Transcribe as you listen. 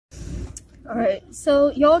Alright,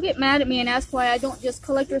 so y'all get mad at me and ask why I don't just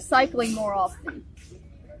collect recycling more often.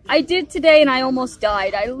 I did today and I almost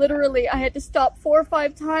died. I had to stop 4 or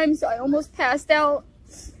 5 times. I almost passed out.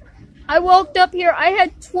 I walked up here, I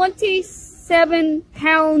had 27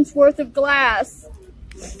 pounds worth of glass.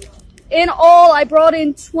 In all, I brought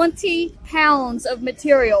in 20 pounds of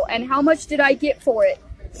material. And how much did I get for it?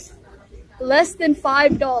 Less than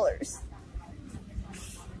 $5.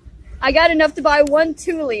 I got enough to buy 1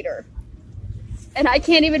 2-liter. And I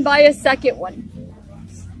can't even buy a second one.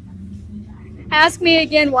 Ask me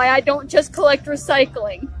again why I don't just collect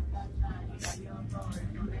recycling.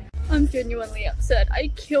 I'm genuinely upset.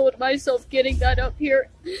 I killed myself getting that up here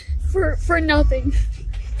for nothing.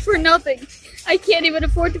 For nothing. I can't even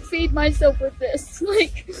afford to feed myself with this.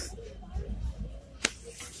 Like,